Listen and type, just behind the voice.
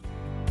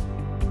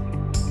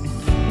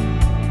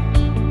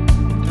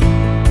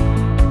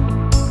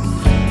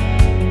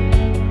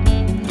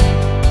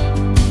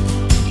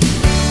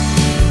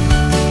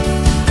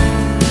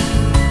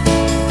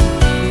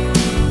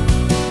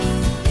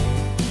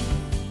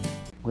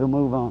We'll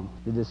move on.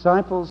 The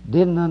disciples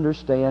didn't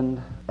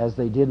understand, as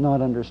they did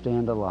not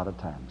understand a lot of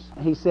times.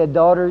 He said,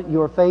 daughter,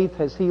 your faith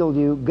has healed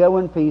you. Go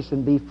in peace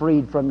and be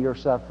freed from your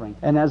suffering.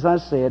 And as I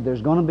said,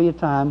 there's going to be a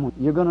time when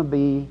you're going to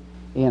be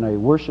in a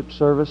worship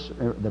service,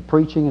 the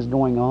preaching is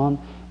going on,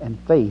 and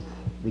faith,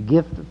 the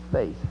gift of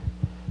faith,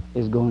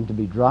 is going to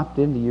be dropped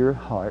into your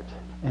heart.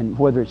 And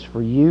whether it's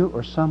for you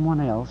or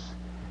someone else,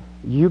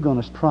 you're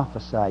going to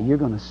prophesy. You're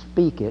going to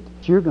speak it.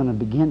 You're going to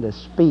begin to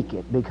speak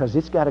it because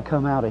it's got to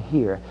come out of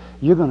here.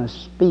 You're going to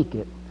speak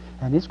it,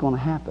 and it's going to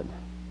happen.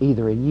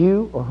 Either in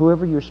you or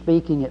whoever you're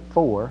speaking it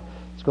for,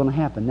 it's going to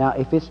happen. Now,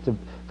 if it's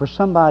for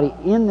somebody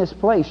in this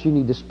place, you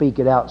need to speak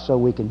it out so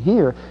we can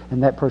hear,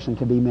 and that person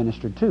can be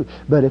ministered to.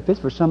 But if it's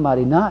for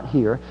somebody not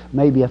here,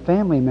 maybe a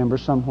family member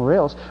somewhere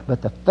else,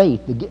 but the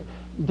faith,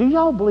 do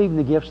y'all believe in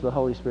the gifts of the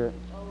Holy Spirit?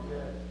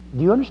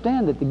 Do you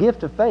understand that the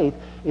gift of faith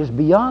is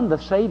beyond the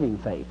saving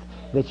faith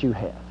that you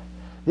have?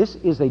 This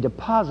is a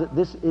deposit.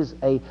 This is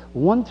a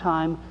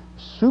one-time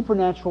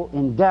supernatural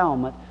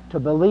endowment to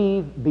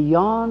believe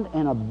beyond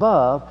and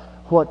above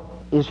what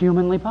is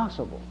humanly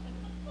possible.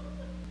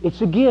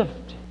 It's a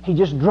gift. He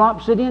just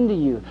drops it into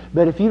you.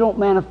 But if you don't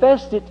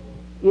manifest it,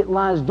 it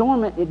lies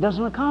dormant. It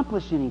doesn't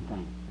accomplish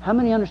anything. How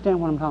many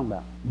understand what I'm talking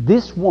about?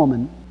 This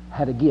woman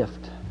had a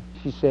gift.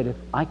 She said, if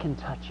I can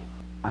touch it,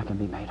 I can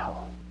be made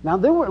whole. Now,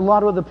 there were a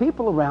lot of other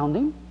people around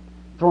him,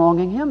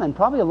 thronging him, and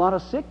probably a lot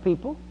of sick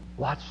people.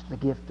 Watch the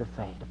gift of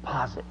faith.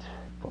 Deposit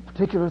for a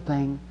particular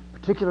thing,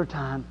 particular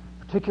time,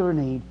 particular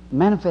need.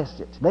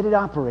 Manifest it. Let it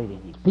operate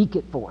in you. Speak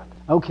it forth.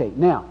 Okay,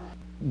 now,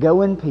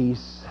 go in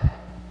peace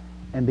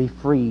and be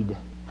freed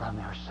from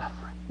your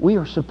suffering. We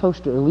are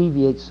supposed to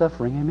alleviate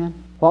suffering,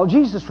 amen? While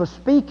Jesus was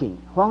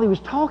speaking, while he was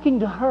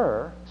talking to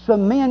her,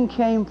 some men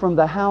came from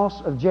the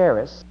house of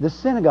Jairus, the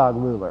synagogue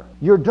ruler.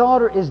 Your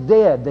daughter is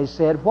dead, they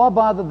said. Why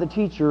bother the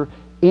teacher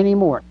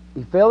anymore?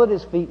 He fell at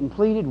his feet and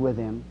pleaded with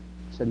him.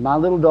 He said, my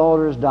little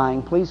daughter is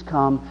dying. Please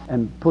come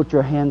and put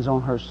your hands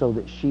on her so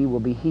that she will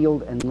be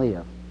healed and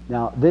live.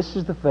 Now, this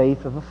is the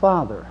faith of a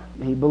father.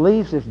 He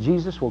believes if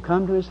Jesus will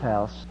come to his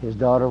house, his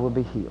daughter will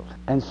be healed.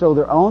 And so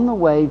they're on the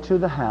way to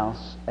the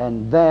house,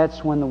 and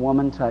that's when the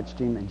woman touched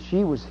him, and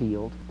she was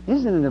healed.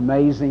 Isn't it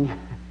amazing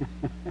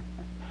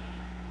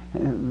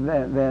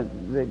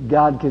that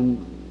God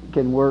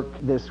can work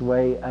this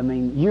way? I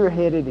mean, you're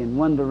headed in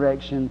one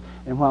direction,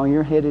 and while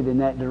you're headed in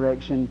that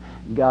direction,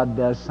 God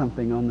does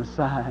something on the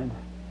side.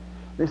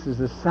 This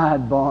is a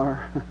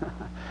sidebar.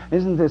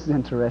 Isn't this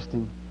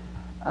interesting?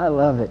 I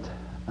love it.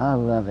 I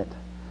love it.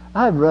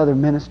 I'd rather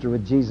minister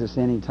with Jesus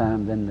any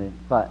time than the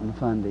fighting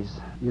fundies.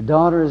 Your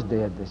daughter is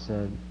dead, they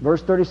said.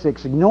 Verse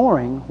 36,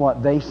 ignoring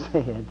what they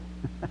said.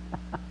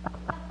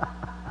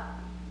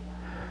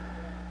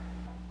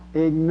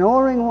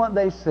 Ignoring what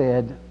they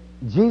said,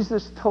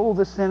 Jesus told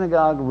the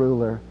synagogue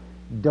ruler,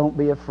 don't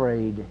be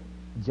afraid,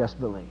 just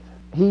believe.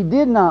 He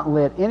did not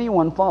let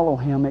anyone follow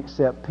him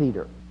except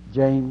Peter,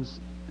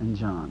 James, and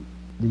John,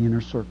 the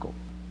inner circle.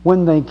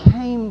 When they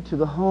came to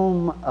the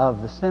home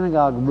of the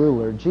synagogue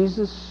ruler,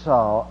 Jesus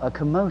saw a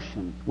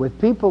commotion with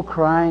people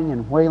crying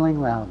and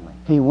wailing loudly.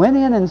 He went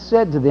in and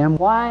said to them,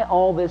 why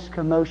all this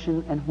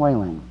commotion and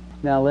wailing?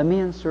 Now let me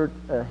insert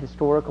a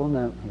historical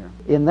note here.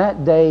 In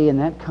that day, in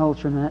that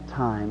culture, in that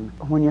time,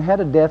 when you had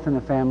a death in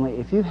a family,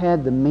 if you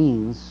had the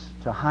means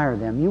to hire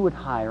them, you would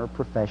hire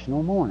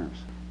professional mourners.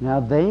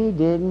 Now they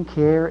didn't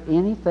care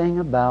anything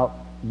about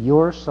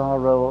your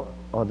sorrow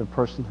or the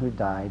person who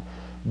died.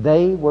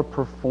 They were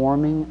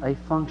performing a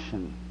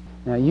function.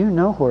 Now you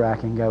know where I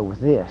can go with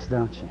this,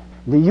 don't you?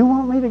 Do you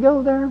want me to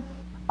go there?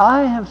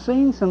 I have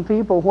seen some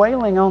people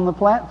wailing on the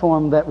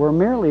platform that were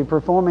merely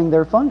performing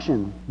their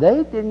function.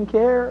 They didn't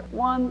care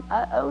one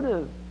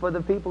iota for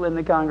the people in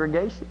the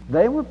congregation.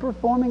 They were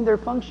performing their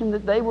function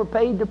that they were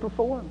paid to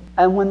perform.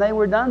 And when they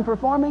were done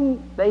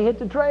performing, they hit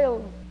the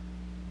trail.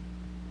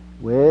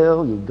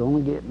 Well, you're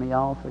going to get me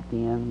off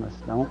again. Let's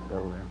don't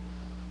go there.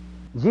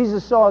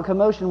 Jesus saw a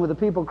commotion with the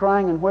people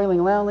crying and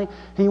wailing loudly.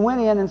 He went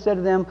in and said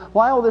to them,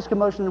 why all this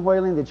commotion and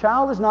wailing? The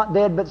child is not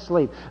dead but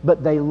asleep.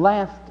 But they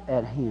laughed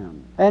at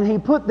him. And he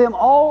put them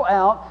all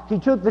out. He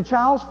took the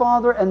child's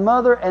father and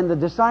mother and the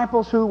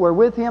disciples who were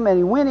with him, and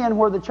he went in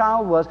where the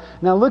child was.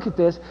 Now look at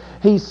this.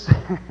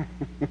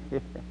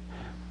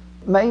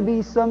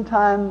 Maybe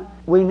sometime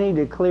we need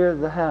to clear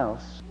the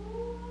house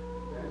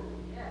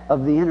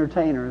of the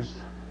entertainers,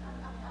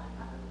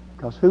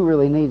 because who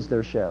really needs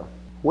their show?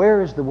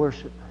 Where is the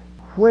worship?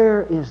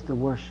 Where is the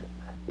worship?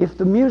 If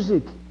the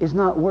music is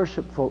not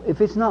worshipful,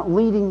 if it's not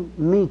leading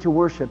me to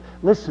worship,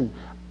 listen,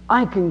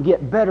 I can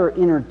get better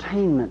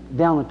entertainment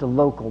down at the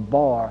local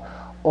bar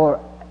or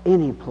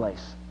any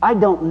place. I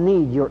don't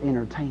need your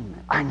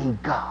entertainment. I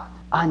need God.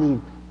 I need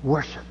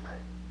worship.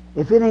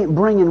 If it ain't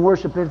bringing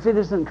worship, if it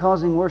isn't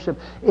causing worship,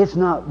 it's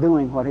not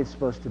doing what it's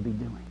supposed to be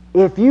doing.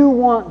 If you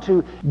want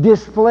to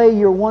display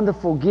your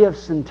wonderful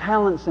gifts and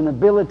talents and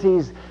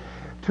abilities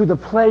to the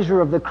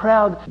pleasure of the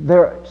crowd,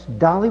 there's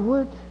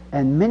Dollywood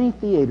and many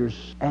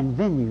theaters and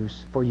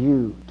venues for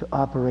you to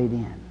operate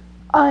in.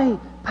 I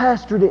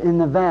pastored in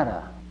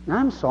Nevada,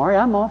 I'm sorry,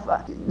 I'm off.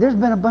 There's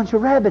been a bunch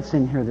of rabbits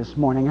in here this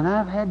morning, and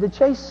I've had to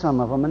chase some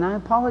of them, and I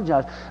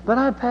apologize. But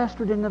I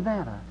pastored in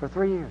Nevada for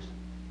 3 years.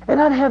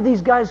 And I'd have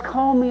these guys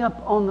call me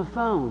up on the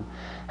phone.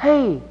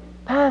 Hey,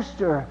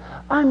 Pastor,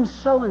 I'm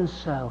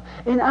so-and-so,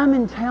 and I'm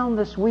in town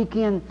this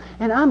weekend,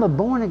 and I'm a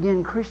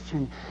born-again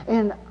Christian,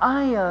 and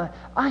I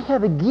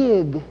have a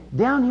gig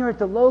down here at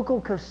the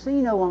local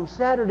casino on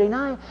Saturday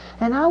night,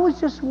 and I was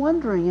just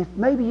wondering if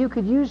maybe you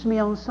could use me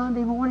on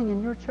Sunday morning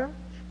in your church.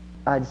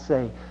 I'd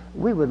say,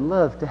 we would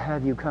love to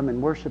have you come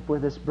and worship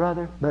with us,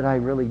 brother, but I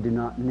really do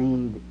not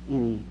need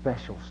any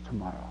specials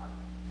tomorrow.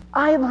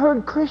 I have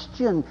heard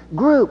Christian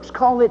groups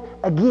call it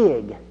a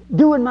gig,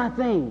 doing my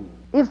thing.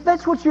 If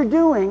that's what you're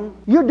doing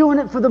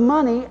it for the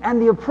money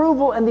and the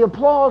approval and the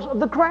applause of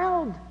the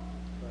crowd.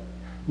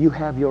 You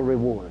have your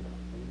reward.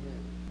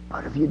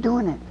 But if you're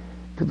doing it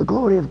to the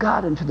glory of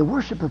God and to the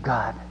worship of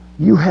God,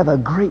 you have a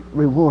great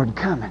reward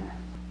coming.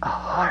 A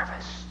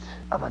harvest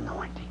of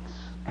anointing.